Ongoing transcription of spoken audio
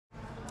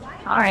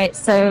All right,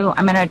 so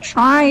I'm gonna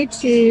try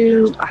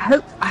to. I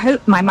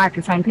hope my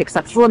microphone picks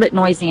up. It's a little bit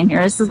noisy in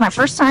here. This is my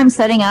first time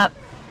setting up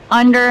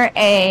under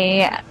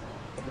a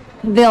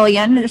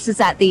pavilion. This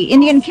is at the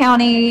Indian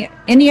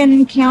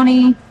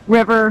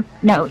River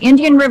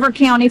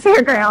County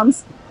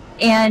Fairgrounds,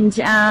 and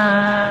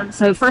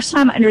so first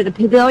time under the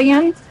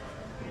pavilion.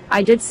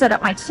 I did set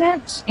up my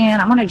tent,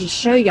 and I'm gonna just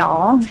show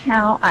y'all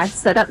how I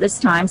set up this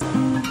time.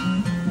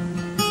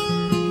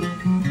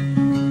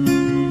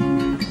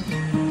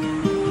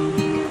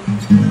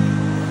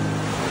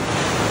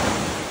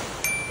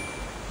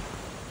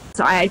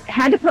 So I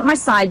had to put my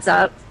sides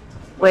up,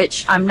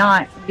 which I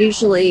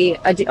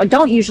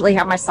don't usually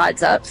have my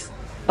sides up,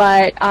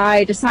 but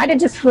I decided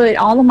to put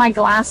all of my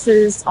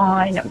glasses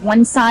on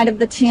one side of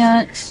the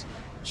tent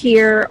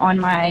here on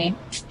my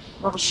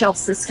little shelf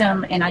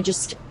system, and I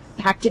just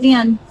packed it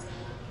in.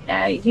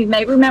 You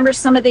may remember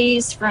some of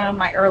these from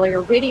my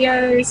earlier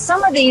videos.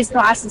 Some of these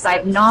glasses I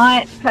have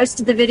not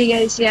posted the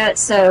videos yet,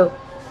 so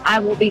I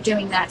will be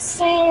doing that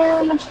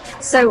soon.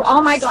 So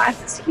all my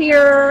glasses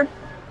here,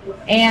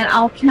 and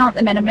I'll count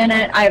them in a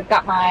minute. I've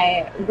got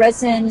my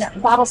resin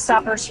bottle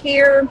stoppers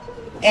here,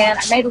 and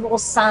I made a little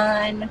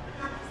sign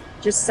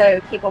just so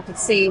people could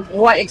see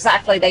what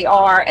exactly they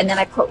are, and then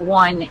I put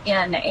one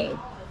in a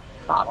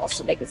bottle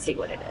so they could see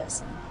what it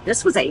is.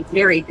 This was a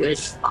very good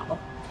bottle.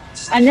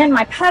 And then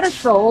my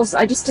pedestals,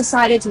 I just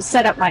decided to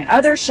set up my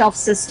other shelf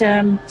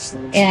system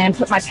and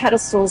put my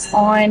pedestals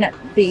on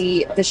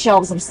the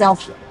shelves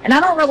themselves. And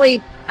I'm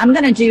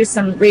going to do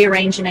some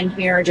rearranging in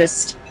here.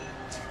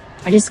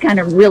 I just kind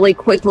of really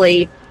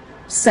quickly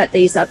set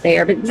these up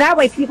there, but that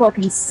way people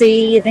can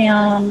see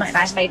them. And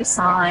I made a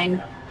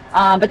sign,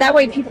 but that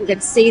way people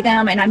can see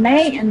them. And I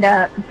may end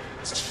up,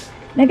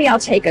 maybe I'll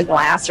take a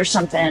glass or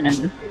something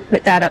and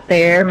put that up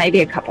there. Maybe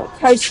a couple of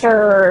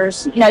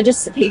coasters,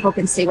 just so people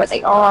can see what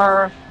they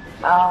are.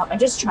 I'm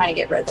just trying to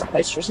get rid of the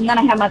coasters. And then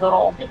I have my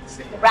little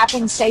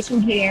wrapping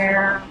station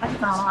here, my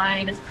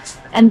sign,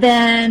 and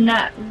then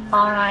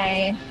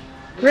my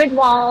grid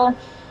wall.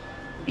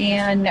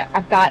 And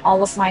I've got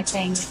all of my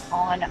things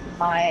on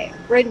my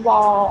grid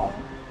wall.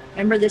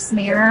 Remember this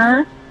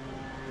mirror?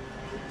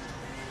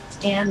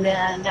 And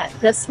then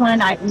this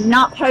one, I've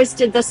not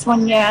posted this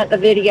one yet, the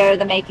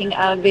making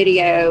of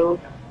video,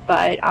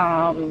 but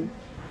I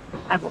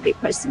will be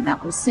posting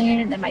that one soon.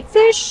 And then my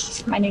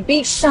fish, my new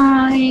beach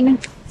sign,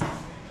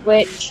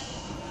 which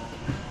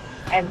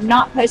I have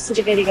not posted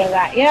a video of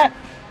that yet.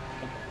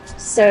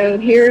 So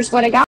here's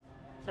what I got.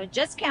 So I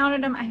just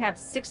counted them. I have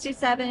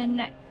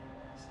 67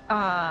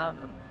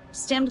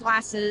 stemmed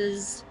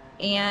glasses,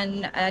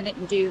 and I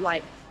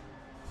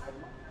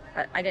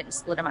didn't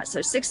split them up. So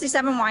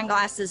 67 wine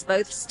glasses,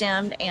 both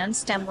stemmed and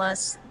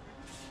stemless.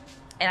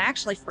 And I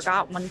actually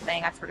forgot one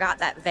thing. I forgot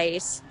that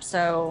vase,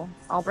 so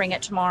I'll bring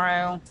it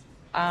tomorrow.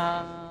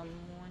 1,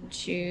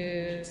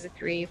 2,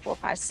 3, 4,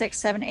 5, 6,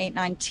 7, 8,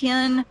 9,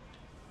 10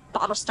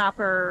 bottle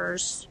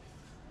stoppers.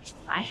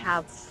 I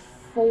have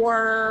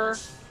 4.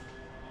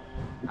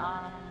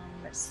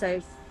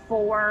 So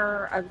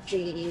 4 of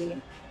the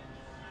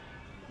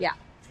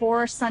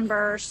 4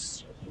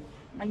 sunbursts,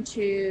 1,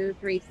 2,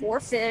 3, 4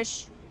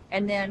 fish,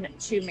 and then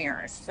 2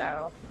 mirrors.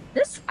 So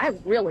this, I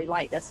really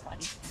like this one.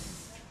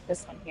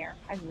 This one here,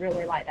 I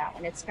really like that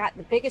one. It's got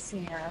the biggest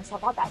mirror. So I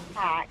bought that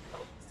pack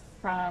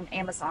from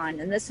Amazon,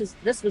 and this was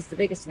the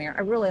biggest mirror.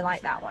 I really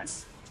like that one.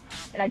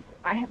 And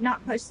I have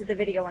not posted the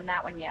video on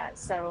that one yet,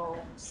 so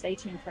stay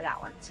tuned for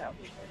that one. So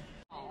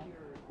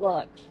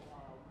look.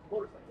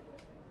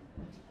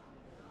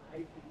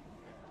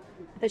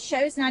 The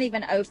show's not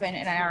even open,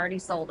 and I already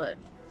sold it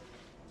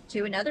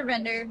to another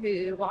vendor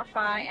who walked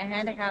by and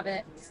had to have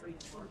it.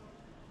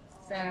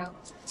 So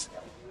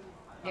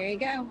there you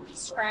go.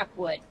 Scrap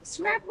wood.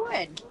 Scrap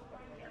wood.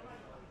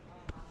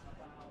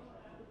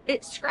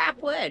 It's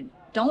scrap wood.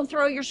 Don't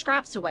throw your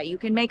scraps away. You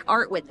can make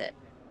art with it.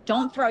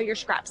 Don't throw your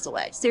scraps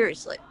away.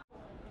 Seriously.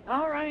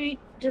 All right.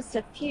 Just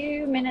a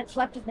few minutes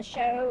left in the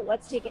show.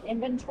 Let's take an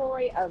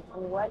inventory of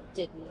what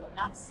did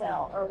not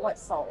sell or what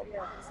sold.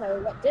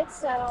 So what did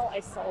sell, I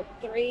sold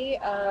 3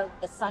 of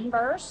the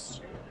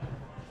sunburst.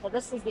 So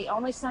this is the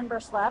only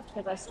sunburst left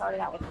because I started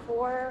out with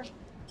 4.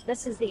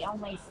 This is the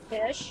only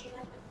fish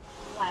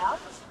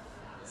left.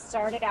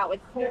 Started out with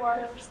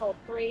 4, sold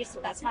 3, so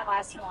that's my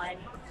last one.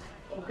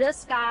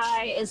 This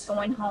guy is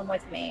going home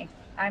with me.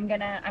 I'm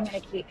gonna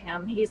keep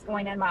him. He's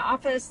going in my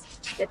office.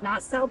 Did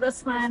not sell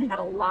this one. Had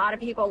a lot of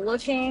people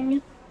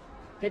looking.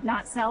 Did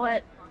not sell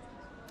it.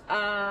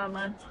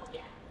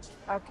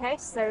 Okay,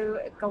 so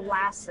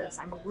glasses.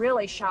 I'm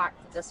really shocked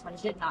that this one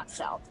did not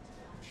sell.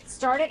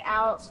 Started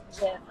out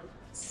with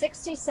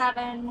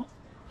 67,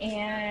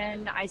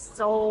 and I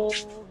sold,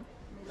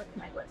 look at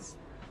my list,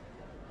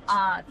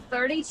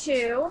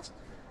 32.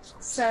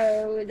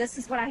 So this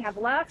is what I have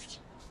left.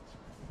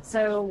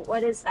 So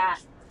what is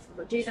that?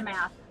 Do the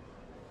math.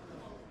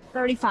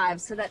 35.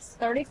 So that's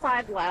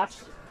 35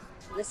 left.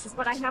 This is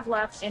what I have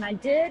left. And I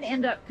did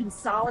end up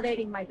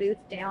consolidating my booth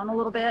down a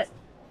little bit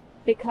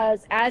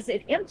because as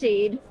it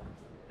emptied,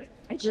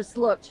 it just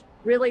looked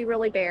really,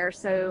 really bare.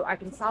 So I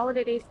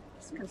consolidated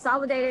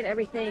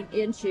everything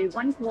into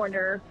one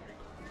corner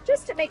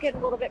just to make it a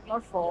little bit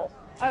more full.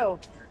 Oh,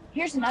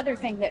 here's another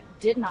thing that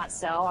did not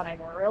sell, and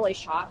I'm really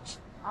shocked.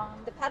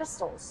 The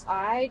pedestals.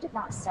 I did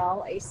not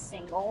sell a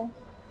single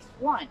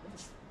one.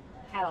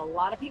 Had a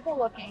lot of people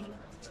looking,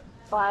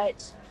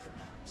 but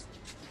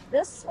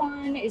this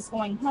one is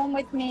going home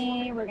with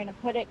me. We're going to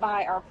put it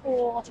by our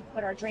pool to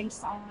put our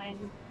drinks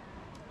on.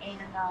 And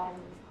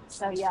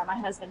so yeah, my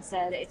husband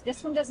said, if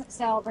this one doesn't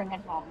sell, bring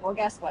it home. Well,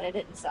 guess what? It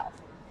didn't sell.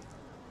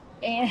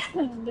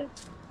 And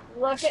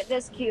look at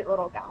this cute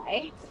little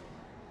guy.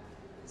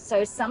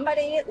 So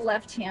somebody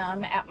left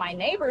him at my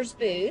neighbor's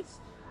booth,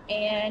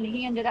 and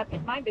he ended up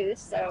in my booth.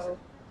 So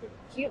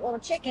cute little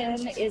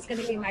chicken is going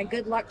to be my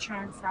good luck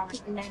charm from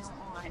now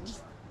on.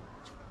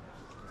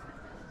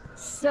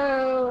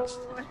 So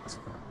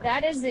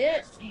that is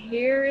it.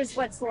 Here is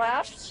what's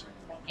left,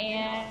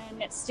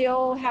 and it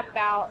still have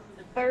about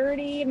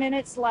 30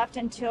 minutes left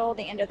until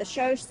the end of the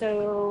show.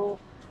 So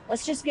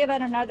let's just give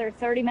it another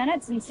 30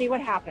 minutes and see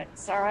what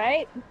happens. All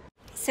right.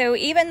 So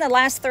even the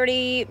last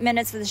 30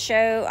 minutes of the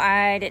show,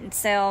 I didn't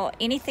sell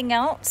anything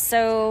else.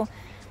 So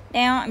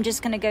now I'm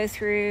just going to go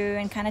through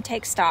and kind of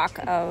take stock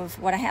of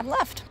what I have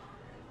left.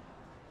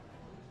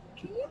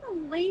 Can you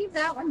believe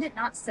that one did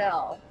not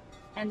sell?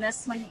 And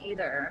this one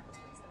either.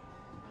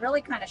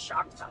 Really kind of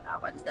shocked about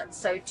that one.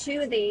 So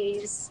 2 of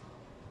these,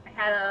 I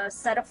had a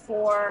set of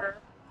 4.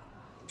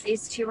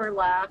 These 2 are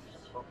left.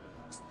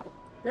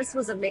 This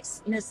was a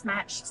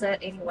mismatched set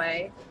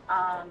anyway.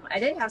 I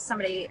did have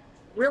somebody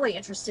really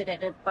interested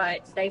in it,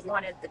 but they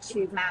wanted the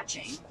 2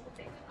 matching.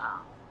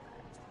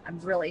 I'm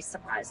really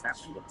surprised that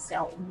one didn't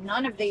sell.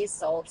 None of these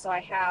sold, so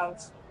I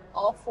have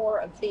all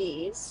 4 of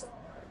these.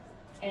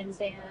 And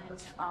then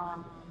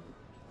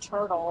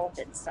Turtle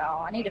didn't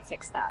sell. I need to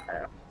fix that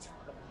though.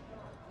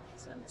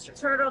 So Mr.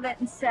 Turtle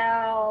didn't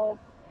sell.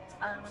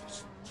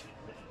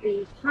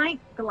 The pint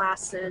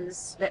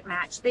glasses that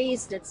match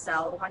these did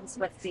sell. The ones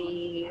with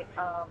the,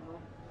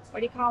 what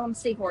do you call them?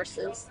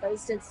 Seahorses.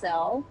 Those did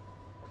sell.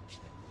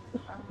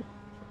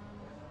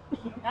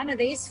 None of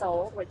these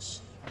sold, which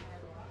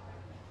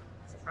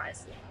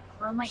surprised me.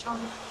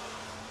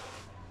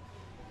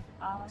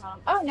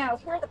 Oh no,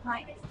 here are the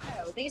pint.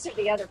 No, these are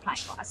the other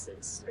pint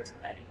glasses.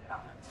 But,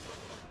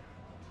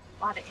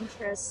 a lot of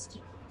interest.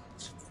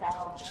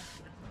 So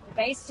the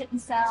base didn't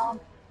sell.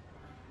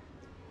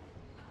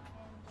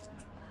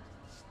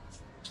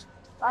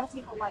 A lot of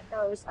people like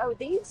those. Oh,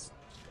 these,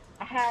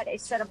 I had a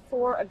set of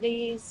 4 of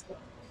these.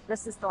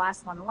 This is the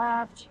last one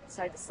left.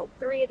 So I just sold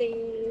 3 of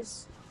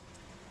these.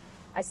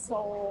 I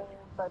sold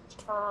the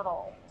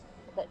turtle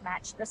that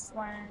matched this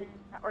one.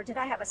 Or did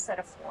I have a set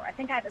of 4? I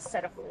think I have a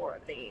set of 4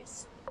 of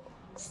these.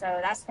 So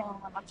that's the only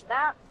one left of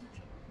that.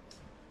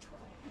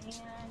 And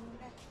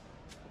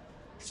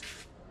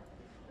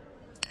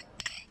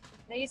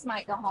these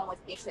might go home with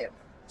me too.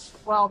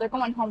 Well, they're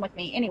going home with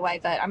me anyway,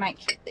 but I might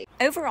keep these.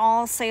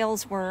 Overall,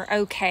 sales were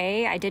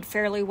okay. I did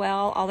fairly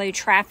well, although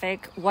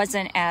traffic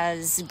wasn't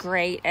as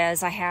great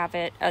as I have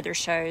at other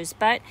shows.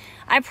 But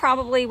I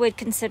probably would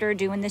consider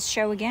doing this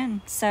show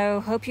again. So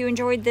hope you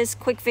enjoyed this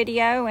quick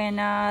video,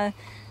 and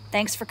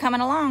thanks for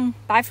coming along.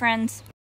 Bye, friends.